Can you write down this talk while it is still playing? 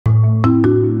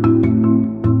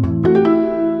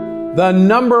The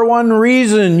number one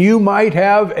reason you might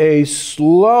have a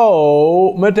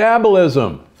slow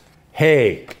metabolism.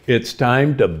 Hey, it's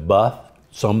time to buff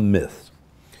some myths.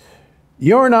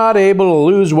 You're not able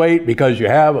to lose weight because you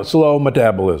have a slow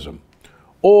metabolism.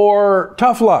 Or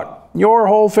tough luck, your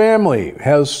whole family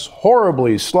has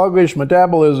horribly sluggish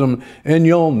metabolism and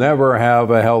you'll never have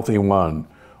a healthy one.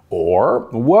 Or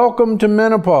welcome to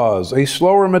menopause, a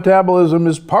slower metabolism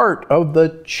is part of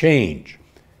the change.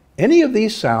 Any of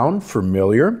these sound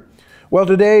familiar? Well,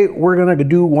 today we're going to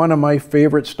do one of my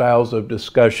favorite styles of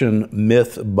discussion,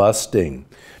 myth busting,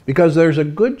 because there's a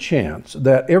good chance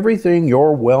that everything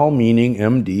your well-meaning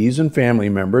MDs and family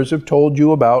members have told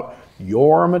you about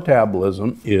your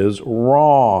metabolism is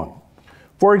wrong.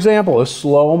 For example, a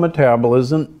slow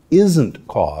metabolism isn't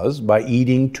caused by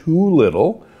eating too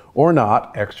little or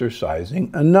not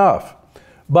exercising enough.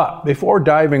 But before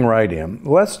diving right in,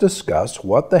 let's discuss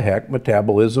what the heck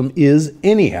metabolism is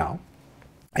anyhow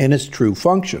and its true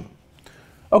function.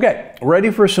 Okay,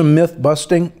 ready for some myth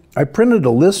busting? I printed a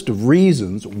list of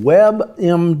reasons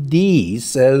WebMD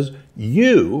says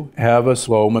you have a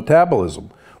slow metabolism.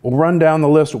 We'll run down the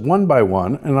list one by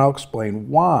one and I'll explain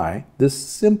why this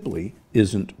simply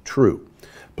isn't true.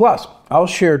 Plus, I'll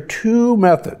share 2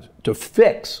 methods to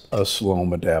fix a slow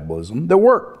metabolism that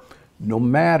work no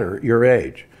matter your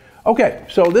age. Okay,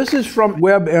 so this is from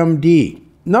WebMD.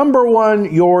 Number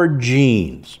 1, your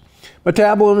genes.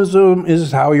 Metabolism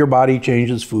is how your body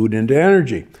changes food into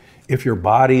energy. If your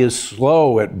body is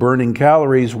slow at burning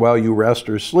calories while you rest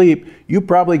or sleep, you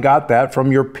probably got that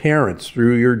from your parents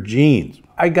through your genes.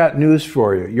 I got news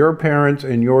for you. Your parents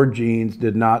and your genes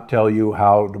did not tell you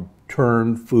how to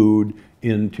turn food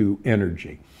into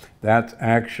energy. That's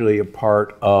actually a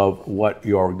part of what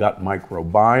your gut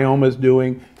microbiome is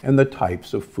doing and the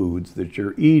types of foods that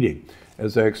you're eating.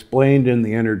 As I explained in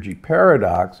the energy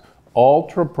paradox,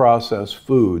 ultra-processed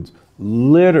foods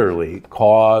literally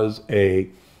cause a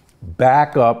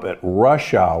backup at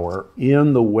rush hour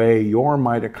in the way your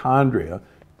mitochondria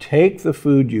take the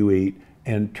food you eat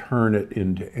and turn it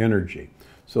into energy.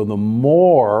 So the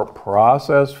more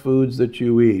processed foods that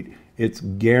you eat, it's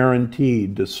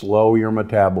guaranteed to slow your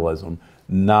metabolism,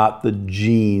 not the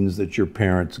genes that your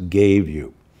parents gave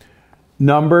you.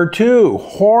 Number 2,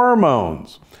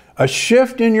 hormones. A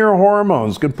shift in your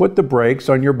hormones can put the brakes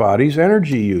on your body's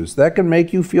energy use. That can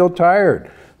make you feel tired.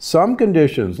 Some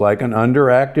conditions, like an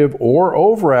underactive or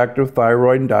overactive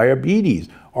thyroid and diabetes,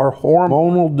 are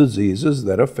hormonal diseases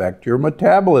that affect your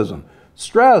metabolism.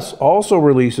 Stress also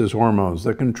releases hormones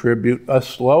that contribute a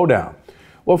slowdown.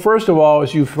 Well, first of all,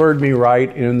 as you've heard me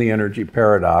write in the energy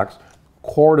paradox,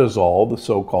 cortisol, the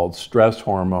so-called stress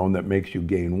hormone that makes you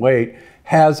gain weight,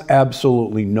 has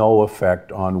absolutely no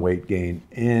effect on weight gain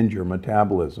and your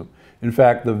metabolism. In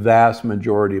fact, the vast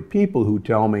majority of people who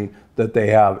tell me that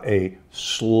they have a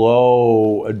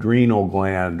slow adrenal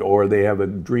gland or they have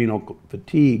adrenal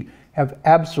fatigue have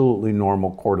absolutely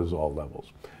normal cortisol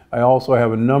levels. I also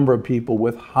have a number of people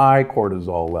with high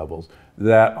cortisol levels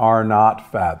that are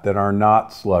not fat, that are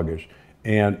not sluggish,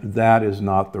 and that is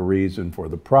not the reason for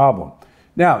the problem.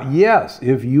 Now, yes,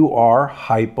 if you are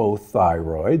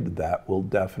hypothyroid, that will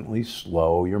definitely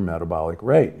slow your metabolic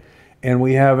rate. And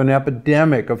we have an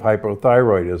epidemic of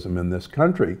hypothyroidism in this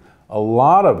country. A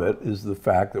lot of it is the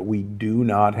fact that we do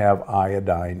not have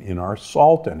iodine in our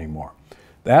salt anymore.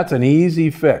 That's an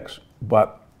easy fix,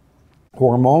 but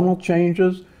hormonal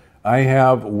changes, I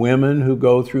have women who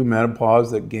go through menopause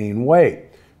that gain weight,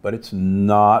 but it's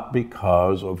not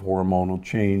because of hormonal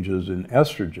changes in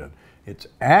estrogen. It's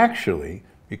actually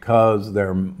because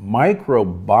their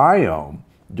microbiome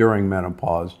during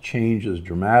menopause changes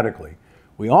dramatically.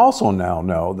 We also now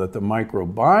know that the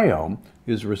microbiome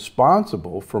is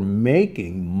responsible for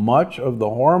making much of the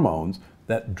hormones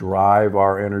that drive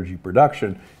our energy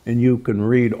production, and you can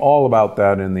read all about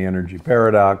that in the energy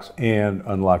paradox and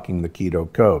unlocking the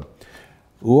keto code.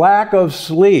 Lack of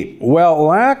sleep. Well,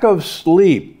 lack of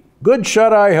sleep. Good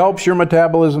shut-eye helps your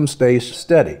metabolism stay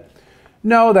steady.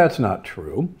 No, that's not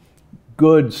true.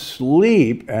 Good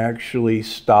sleep actually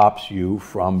stops you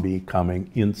from becoming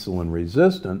insulin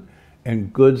resistant,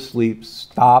 and good sleep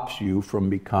stops you from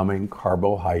becoming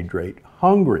carbohydrate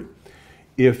hungry.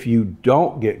 If you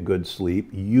don't get good sleep,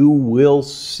 you will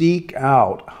seek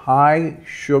out high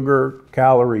sugar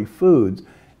calorie foods,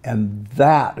 and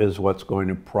that is what's going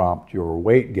to prompt your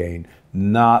weight gain,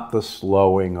 not the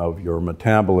slowing of your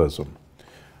metabolism.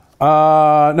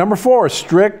 Number 4,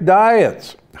 strict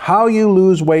diets. How you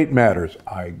lose weight matters.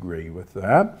 I agree with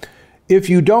that. If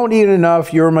you don't eat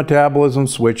enough, your metabolism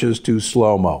switches to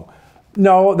slow-mo.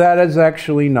 No, that is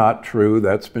actually not true.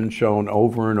 That's been shown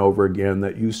over and over again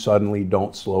that you suddenly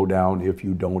don't slow down if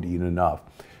you don't eat enough.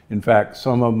 In fact,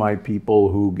 some of my people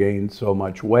who gained so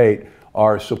much weight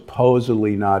are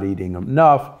supposedly not eating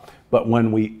enough, but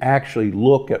when we actually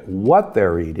look at what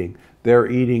they're eating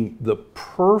the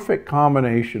perfect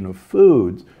combination of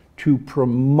foods to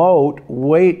promote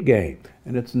weight gain.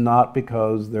 And it's not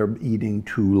because they're eating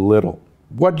too little.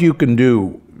 What you can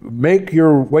do, make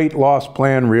your weight loss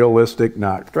plan realistic,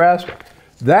 not drastic.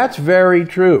 That's very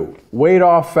true. Weight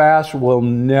off fast will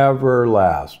never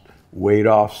last. Weight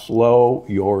off slow,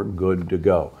 you're good to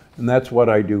go. And that's what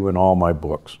I do in all my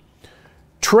books.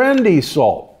 Trendy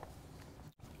salt.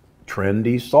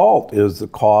 Trendy salt is the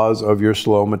cause of your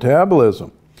slow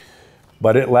metabolism,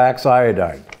 but it lacks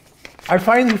iodine. I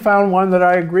finally found one that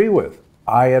I agree with.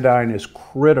 Iodine is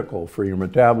critical for your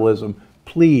metabolism.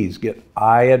 Please get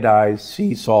iodized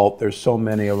sea salt. There's so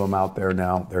many of them out there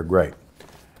now. They're great.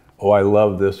 Oh, I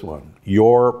love this one.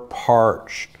 You're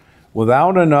parched.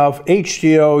 Without enough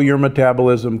H2O, your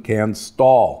metabolism can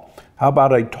stall. How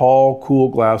about a tall, cool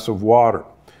glass of water?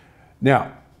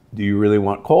 Now, do you really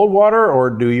want cold water or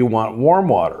do you want warm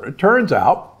water? It turns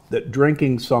out that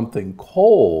drinking something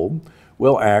cold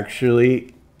will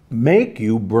actually make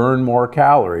you burn more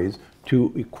calories to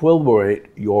equilibrate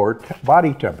your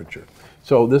body temperature.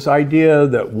 So this idea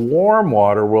that warm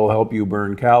water will help you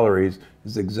burn calories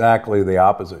is exactly the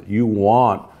opposite. You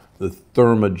want the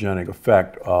thermogenic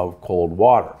effect of cold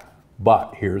water.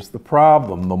 But here's the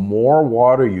problem. The more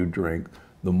water you drink,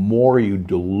 the more you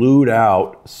dilute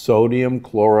out sodium,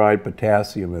 chloride,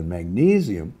 potassium, and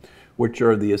magnesium, which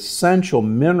are the essential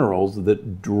minerals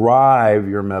that drive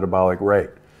your metabolic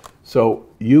rate. So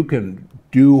you can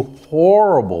do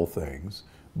horrible things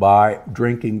by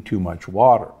drinking too much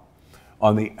water.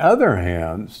 On the other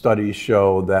hand, studies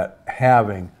show that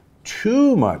having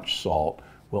too much salt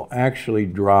will actually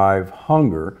drive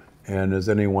hunger. And as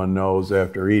anyone knows,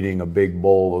 after eating a big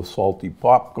bowl of salty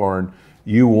popcorn,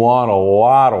 you want a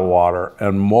lot of water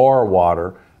and more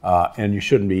water, and you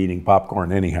shouldn't be eating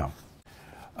popcorn anyhow.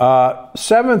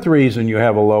 Seventh reason you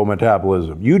have a low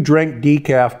metabolism, you drink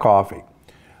decaf coffee,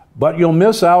 but you'll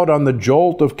miss out on the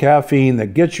jolt of caffeine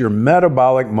that gets your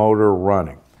metabolic motor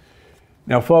running.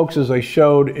 Now, folks, as I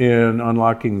showed in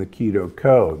Unlocking the Keto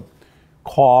Code,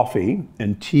 coffee,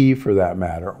 and tea for that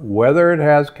matter, whether it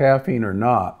has caffeine or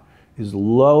not, is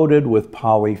loaded with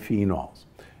polyphenols.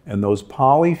 And those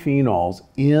polyphenols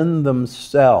in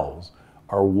themselves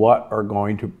are what are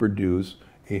going to produce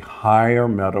a higher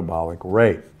metabolic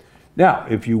rate. Now,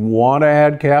 if you want to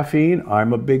add caffeine,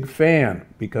 I'm a big fan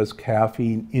because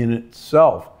caffeine in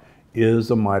itself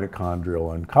is a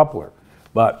mitochondrial uncoupler.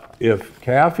 But if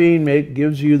caffeine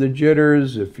gives you the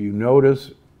jitters, if you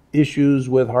notice issues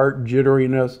with heart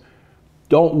jitteriness,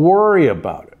 don't worry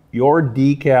about it. Your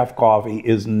decaf coffee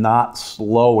is not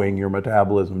slowing your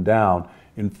metabolism down.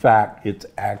 In fact, it's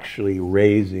actually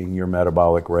raising your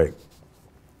metabolic rate.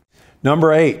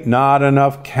 Number 8, not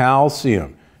enough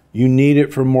calcium. You need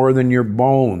it for more than your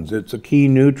bones. It's a key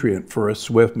nutrient for a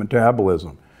swift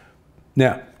metabolism.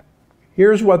 Now,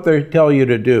 here's what they tell you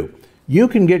to do. You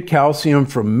can get calcium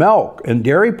from milk and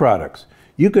dairy products.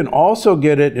 You can also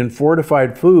get it in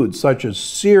fortified foods such as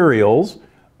cereals,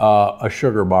 a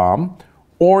sugar bomb,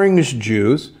 orange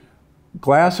juice. A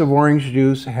glass of orange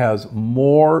juice has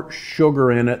more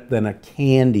sugar in it than a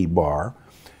candy bar.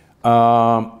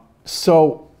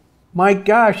 So, my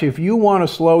gosh, if you want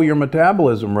to slow your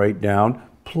metabolism rate down,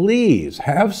 please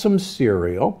have some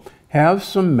cereal, have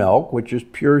some milk, which is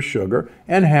pure sugar,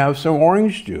 and have some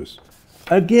orange juice.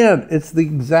 Again, it's the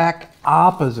exact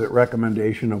opposite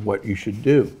recommendation of what you should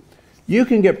do. You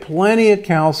can get plenty of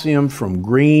calcium from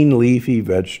green leafy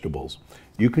vegetables.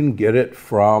 You can get it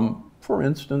from, for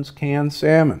instance, canned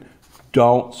salmon.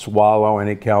 Don't swallow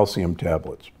any calcium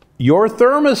tablets. Your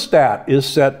thermostat is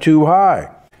set too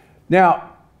high. Now,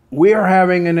 we are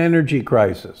having an energy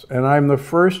crisis, and I'm the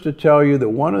first to tell you that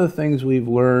one of the things we've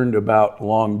learned about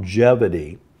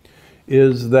longevity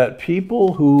is that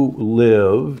people who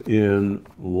live in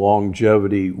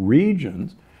longevity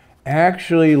regions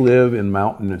actually live in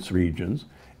mountainous regions,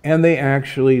 and they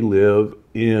actually live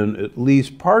in, at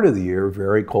least part of the year,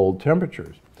 very cold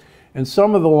temperatures. And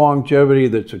some of the longevity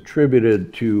that's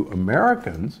attributed to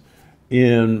Americans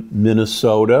in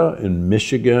Minnesota, in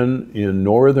Michigan, in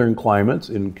northern climates,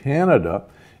 in Canada,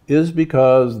 is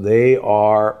because they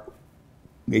are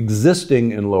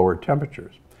existing in lower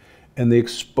temperatures. And the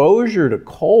exposure to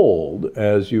cold,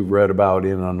 as you've read about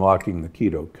in Unlocking the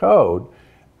Keto Code,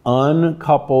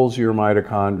 uncouples your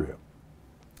mitochondria.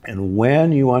 And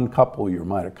when you uncouple your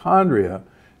mitochondria,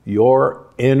 your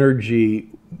energy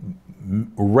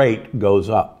rate goes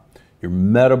up. Your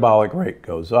metabolic rate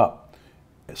goes up.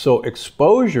 So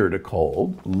exposure to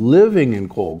cold, living in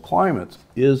cold climates,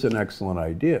 is an excellent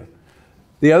idea.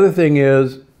 The other thing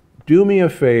is, do me a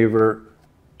favor,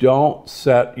 don't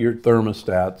set your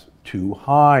thermostats too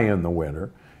high in the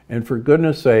winter. And for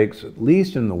goodness sakes, at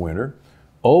least in the winter,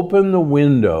 open the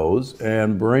windows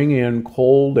and bring in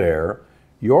cold air.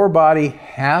 Your body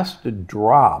has to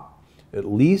drop at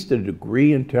least a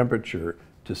degree in temperature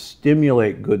to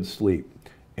stimulate good sleep.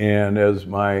 And as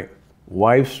my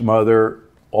wife's mother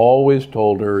always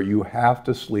told her, you have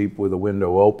to sleep with a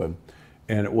window open.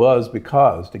 And it was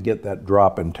because to get that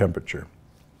drop in temperature.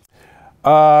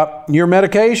 Your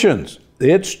medications.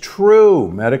 It's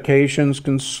true, medications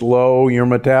can slow your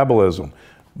metabolism.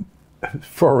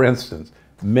 For instance,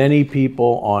 many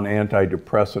people on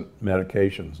antidepressant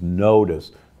medications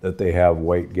notice that they have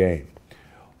weight gain.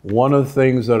 One of the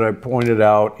things that I pointed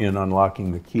out in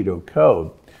Unlocking the Keto Code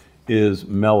is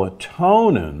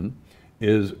melatonin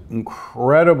is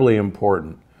incredibly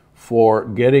important for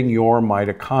getting your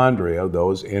mitochondria,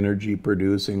 those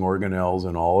energy-producing organelles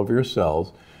in all of your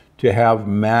cells, to have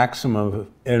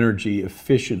maximum energy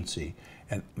efficiency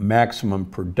and maximum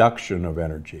production of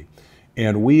energy.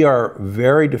 And we are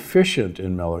very deficient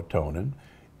in melatonin.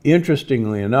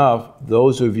 Interestingly enough,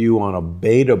 those of you on a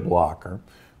beta blocker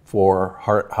for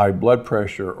high blood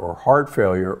pressure or heart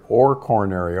failure or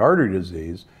coronary artery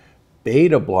disease,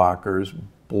 beta blockers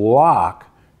block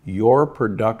your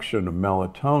production of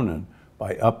melatonin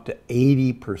by up to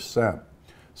 80%.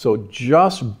 So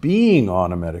just being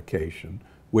on a medication,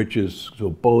 which is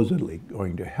supposedly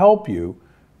going to help you,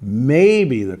 may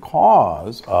be the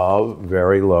cause of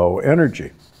very low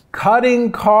energy.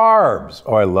 Cutting carbs.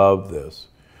 Oh, I love this.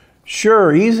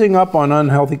 Sure, easing up on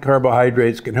unhealthy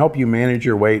carbohydrates can help you manage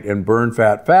your weight and burn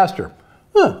fat faster.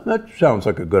 That sounds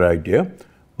like a good idea.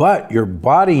 But your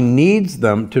body needs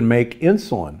them to make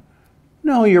insulin.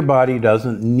 No, your body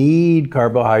doesn't need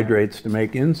carbohydrates to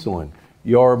make insulin.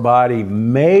 Your body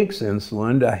makes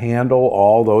insulin to handle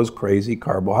all those crazy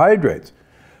carbohydrates.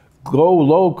 Go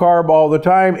low carb all the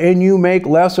time and you make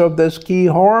less of this key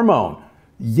hormone.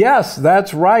 Yes,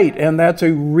 that's right, and that's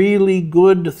a really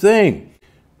good thing.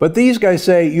 But these guys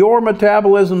say your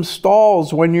metabolism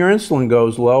stalls when your insulin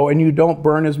goes low and you don't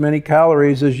burn as many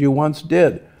calories as you once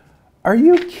did. Are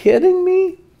you kidding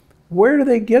me? Where do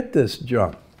they get this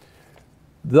junk?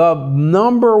 The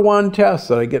number one test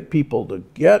that I get people to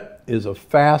get is a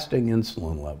fasting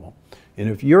insulin level. And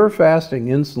if your fasting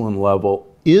insulin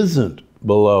level isn't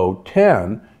below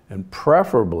 10, and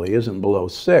preferably isn't below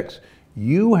 6,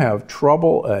 you have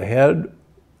trouble ahead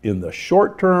in the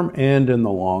short term and in the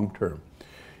long term.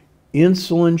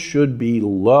 Insulin should be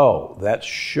low. That's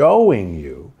showing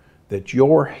you that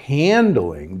you're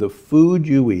handling the food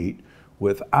you eat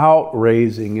without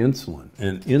raising insulin.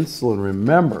 And insulin,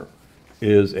 remember,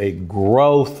 is a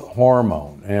growth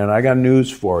hormone. And I got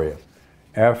news for you.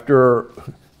 After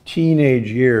teenage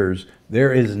years,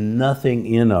 there is nothing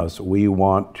in us we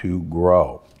want to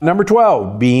grow. Number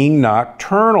 12, being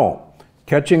nocturnal.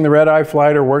 Catching the red-eye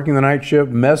flight or working the night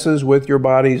shift messes with your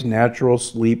body's natural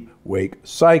sleep-wake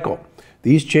cycle.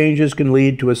 These changes can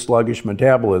lead to a sluggish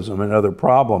metabolism and other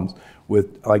problems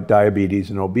like diabetes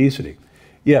and obesity.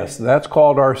 Yes, that's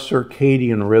called our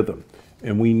circadian rhythm.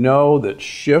 And we know that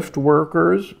shift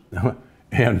workers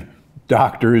and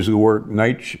doctors who work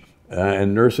nights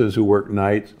and nurses who work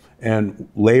nights and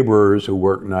laborers who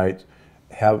work nights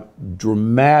have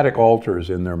dramatic alters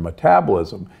in their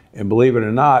metabolism. And believe it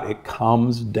or not, it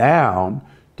comes down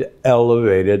to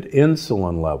elevated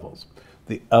insulin levels.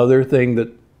 The other thing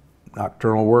that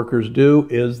nocturnal workers do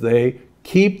is they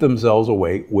keep themselves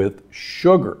awake with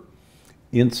sugar.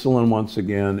 Insulin, once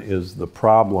again, is the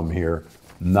problem here,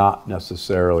 not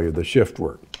necessarily the shift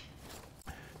work.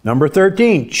 Number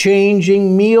 13,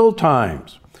 changing meal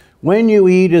times. When you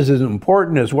eat is as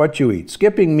important as what you eat.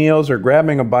 Skipping meals or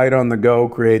grabbing a bite on the go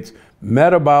creates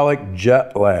metabolic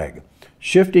jet lag.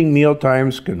 Shifting meal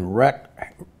times can wreak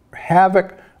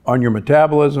havoc on your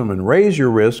metabolism and raise your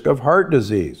risk of heart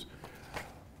disease.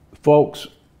 Folks,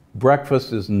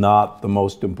 breakfast is not the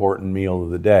most important meal of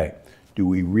the day. Do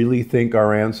we really think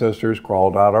our ancestors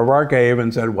crawled out of our cave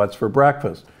and said, "What's for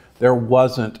breakfast?" There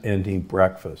wasn't any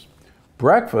breakfast.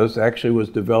 Breakfast actually was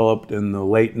developed in the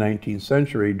late 19th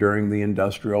century during the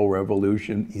Industrial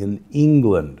Revolution in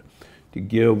England to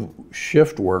give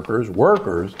shift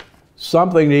workers,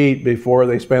 something to eat before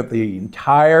they spent the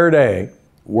entire day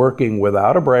working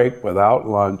without a break, without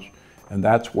lunch, and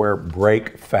that's where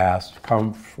break fast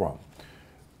comes from.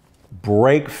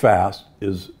 Break fast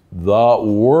is the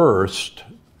worst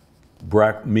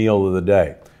meal of the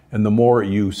day. And the more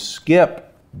you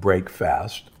skip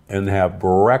breakfast and have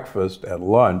breakfast at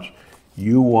lunch,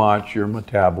 you watch your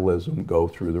metabolism go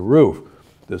through the roof.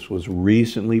 This was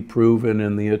recently proven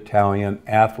in the Italian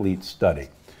athlete study,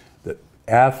 that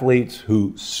athletes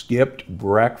who skipped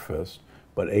breakfast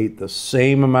but ate the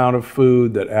same amount of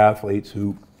food that athletes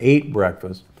who ate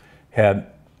breakfast had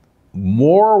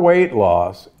more weight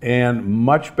loss and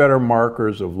much better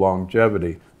markers of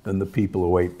longevity than the people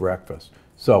who ate breakfast.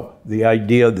 So the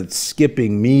idea that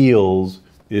skipping meals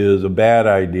is a bad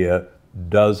idea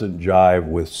doesn't jive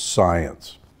with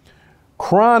science.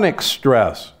 Chronic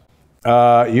stress.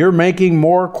 You're making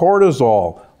more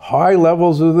cortisol. High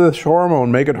levels of this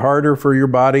hormone make it harder for your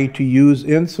body to use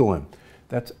insulin.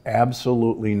 That's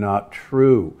absolutely not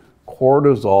true.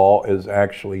 Cortisol is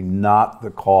actually not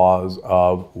the cause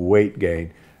of weight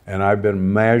gain. And I've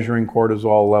been measuring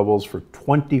cortisol levels for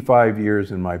 25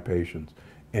 years in my patients,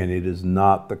 and it is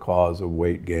not the cause of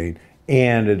weight gain,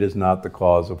 and it is not the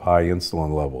cause of high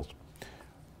insulin levels.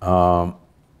 A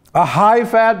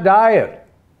high-fat diet.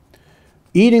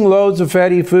 Eating loads of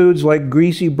fatty foods like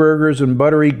greasy burgers and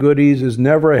buttery goodies is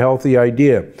never a healthy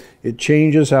idea. It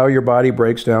changes how your body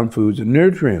breaks down foods and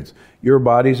nutrients. Your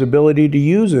body's ability to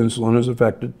use insulin is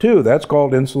affected too. That's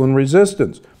called insulin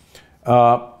resistance.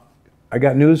 I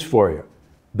got news for you.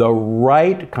 The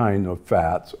right kind of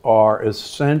fats are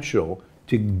essential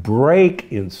to break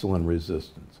insulin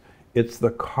resistance. It's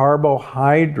the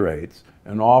carbohydrates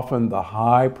and often the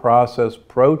high processed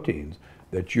proteins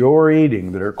that you're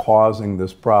eating that are causing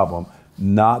this problem,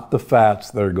 not the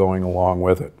fats that are going along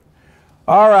with it.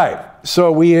 All right,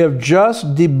 so we have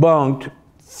just debunked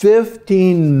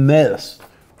 15 myths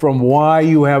from why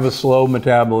you have a slow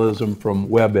metabolism from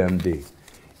WebMD.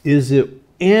 Is it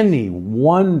any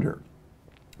wonder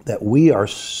that we are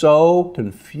so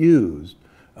confused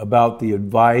about the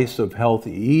advice of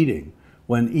healthy eating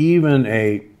when even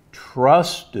a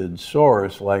trusted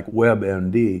source like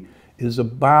WebMD is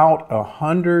about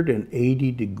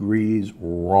 180 degrees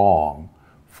wrong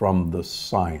from the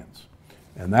science?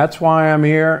 And that's why I'm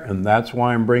here, and that's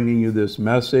why I'm bringing you this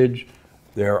message.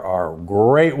 There are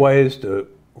great ways to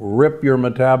rip your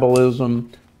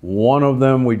metabolism. One of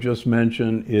them we just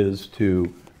mentioned is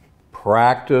to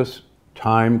practice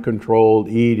time-controlled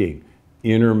eating,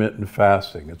 intermittent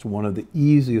fasting. It's one of the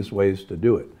easiest ways to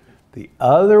do it. The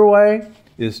other way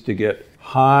is to get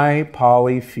high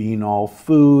polyphenol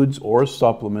foods or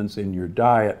supplements in your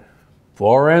diet.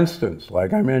 For instance,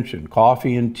 like I mentioned,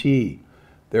 coffee and tea.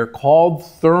 They're called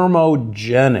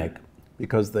thermogenic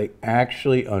because they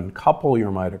actually uncouple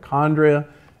your mitochondria,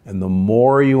 and the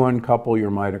more you uncouple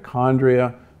your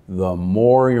mitochondria, the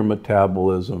more your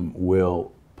metabolism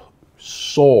will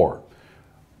soar.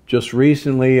 Just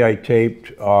recently, I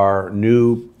taped our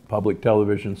new public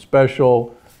television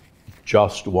special,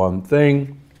 Just One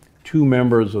Thing. 2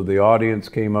 members of the audience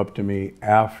came up to me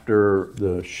after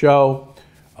the show.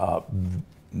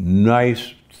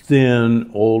 Nice, thin,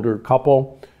 older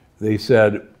couple. They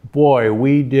said, boy,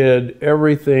 we did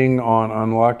everything on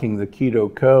unlocking the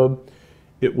keto code.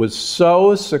 It was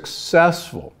so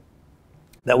successful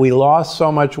that we lost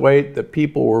so much weight that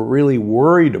people were really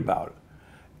worried about it.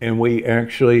 And we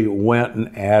actually went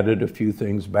and added a few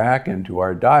things back into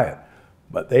our diet.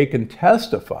 But they can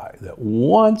testify that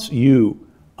once you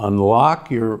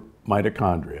unlock your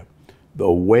mitochondria,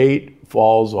 the weight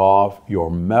falls off,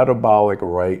 your metabolic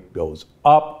rate goes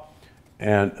up,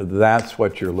 and that's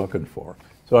what you're looking for.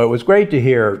 So it was great to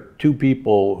hear 2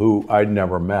 people who I'd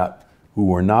never met, who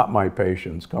were not my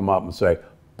patients, come up and say,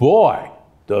 boy,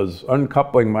 does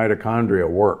uncoupling mitochondria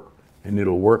work, and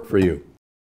it'll work for you.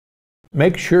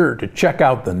 Make sure to check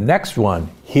out the next one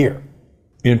here.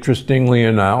 Interestingly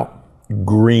enough,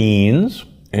 greens,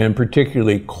 and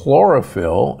particularly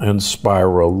chlorophyll and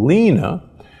spirulina,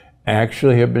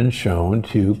 actually have been shown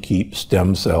to keep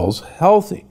stem cells healthy.